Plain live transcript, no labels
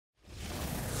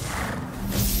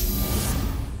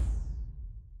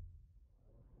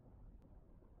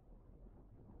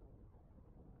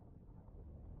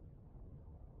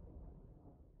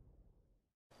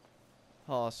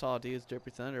Oh, I saw dudes,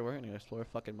 Derpy Thunder. We're gonna explore a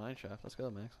fucking mine shaft. Let's go,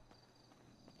 Max.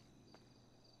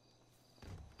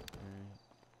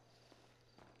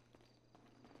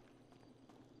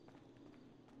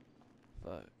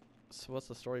 Alright. Fuck. So what's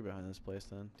the story behind this place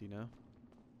then? Do you know?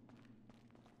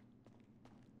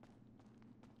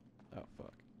 Oh,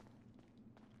 fuck.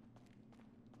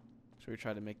 Should we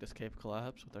try to make this cape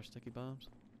collapse with our sticky bombs?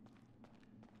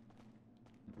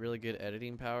 Really good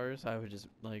editing powers. I would just,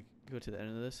 like, go to the end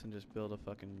of this and just build a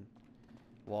fucking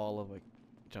wall of, like,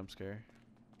 jump scare.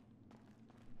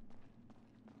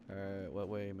 Alright, what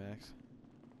way, Max?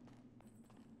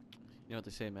 You know what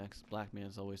they say, Max? Black man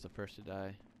is always the first to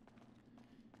die.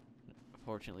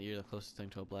 Fortunately, you're the closest thing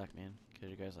to a black man,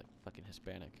 because you guys like fucking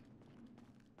Hispanic.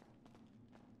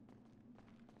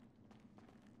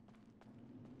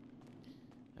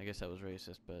 I guess that was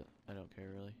racist, but I don't care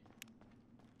really.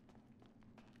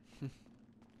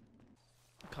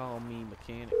 Call me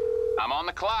mechanic. I'm on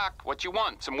the clock. What you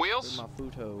want? Some wheels? Where's my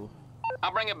futo?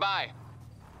 I'll bring it by.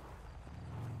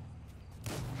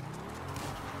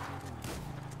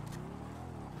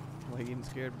 Why you getting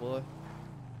scared, boy?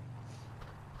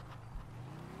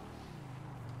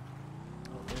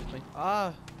 Oh, there's my...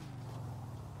 Ah!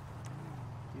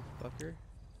 You fucker.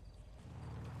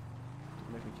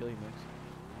 Don't make me kill you, Max.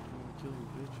 I'm gonna kill you,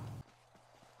 bitch.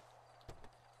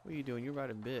 What are you doing? You're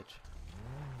riding bitch.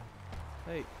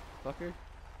 Hey, fucker.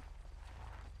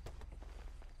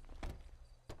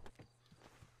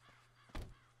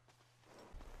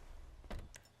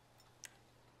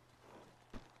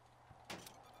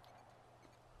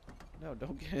 No,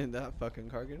 don't get in that fucking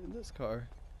car. Get in this car.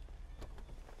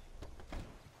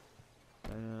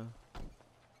 I know.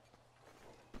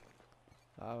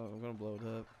 Oh, I'm gonna blow it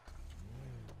up.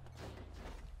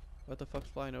 What the fuck's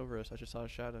flying over us? I just saw a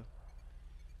shadow.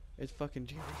 It's fucking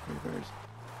Jeepers Creepers.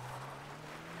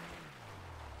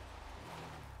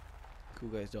 Cool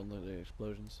guys don't look at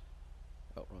explosions.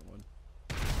 Oh, wrong one.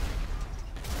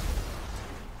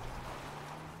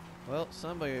 Well,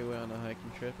 somebody went on a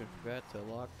hiking trip and forgot to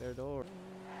lock their door.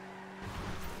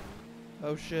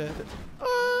 Oh shit.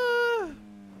 Ah!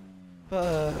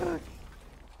 Fuck.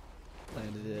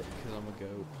 Landed it because I'm a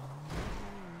goat.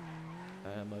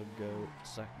 I'm a goat.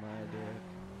 Suck my dick.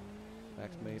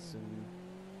 Max Mason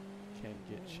can't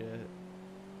get shit.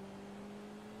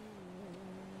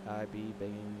 I be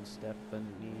banging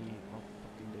Stephanie all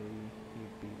fucking day. He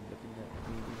be looking at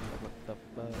me like, what the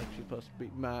fuck? She's supposed to be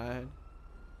mine.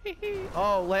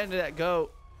 Oh, landed that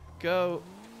goat. Goat.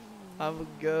 I'm a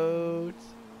goat.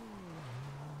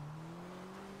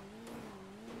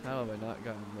 How have I not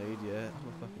gotten laid yet? I'm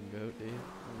a fucking goat, dude.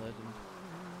 I'm a legend.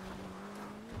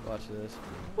 Watch this.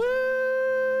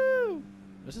 Woo!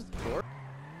 This is the door.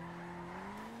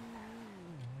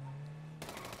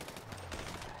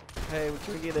 Hey,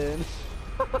 can we get in?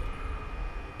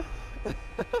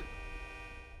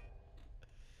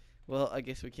 Well, I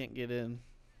guess we can't get in.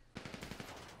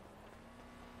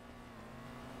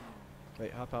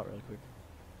 Wait, hop out really quick.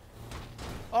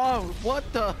 Oh, what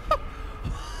the?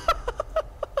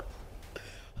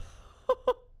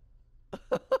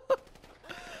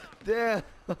 Damn.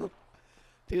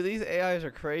 Dude, these AIs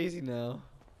are crazy now.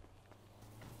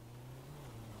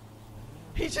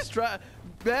 He just tried.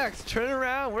 Max, turn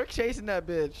around. We're chasing that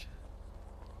bitch.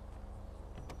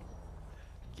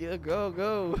 Yeah, go,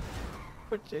 go.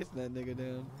 We're chasing that nigga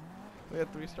down. We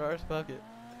got 3 stars. Fuck it.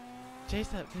 Chase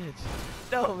that bitch.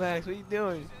 No, Max, what are you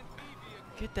doing?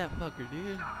 Get that fucker,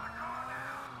 dude.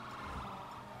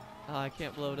 Oh, I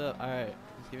can't blow it up. Alright,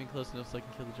 just get me close enough so I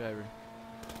can kill the driver.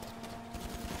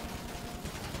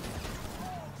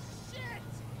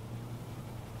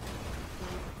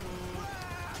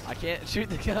 I can't shoot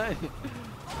the gun.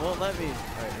 Won't let me.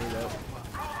 Alright, here we go.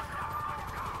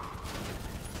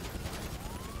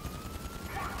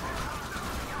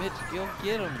 Bitch, go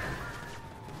get him.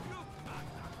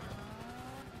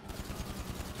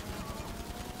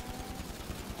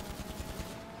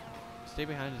 Stay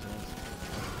behind his ones.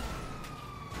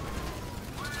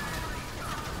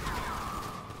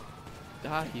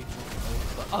 Die, you.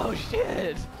 Oh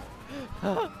shit!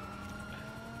 Alright,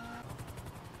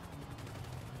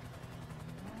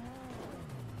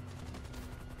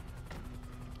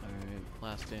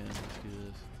 last stand. Let's do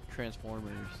this.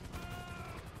 Transformers.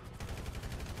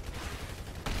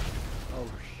 Oh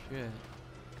shit.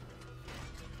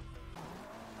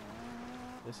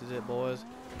 This is it, boys.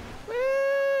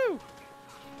 Woo!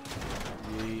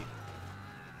 Yeet.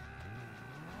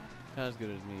 Not as good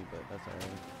as me, but that's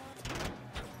alright.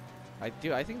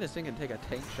 I think this thing can take a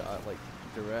tank shot, like,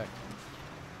 direct.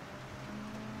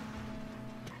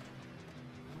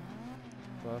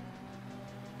 Well,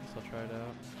 guess I'll try it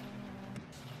out.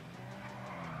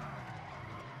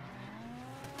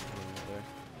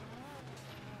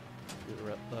 to the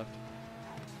left.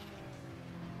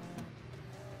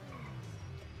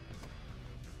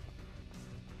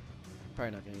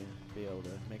 Probably not gonna be able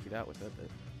to make it out with it, but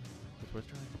it's worth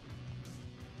trying.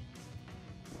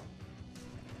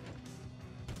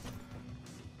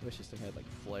 Wish this thing had like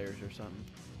flares or something.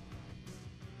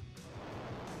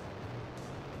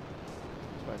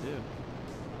 That's what I do.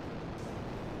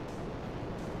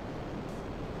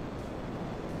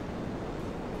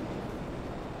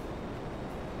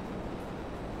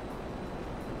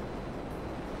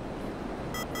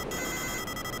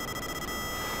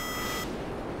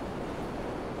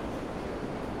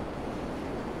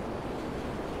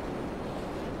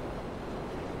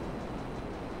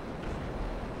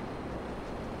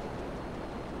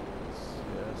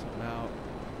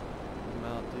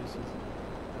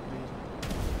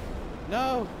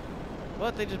 No!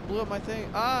 What? They just blew up my thing.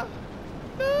 Ah!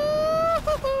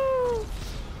 No!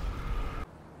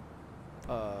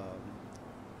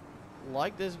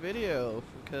 Like this video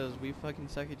because we fucking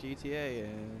suck at GTA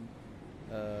and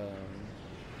what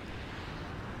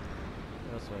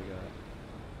else do I got?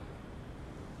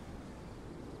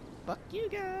 Fuck you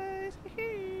guys!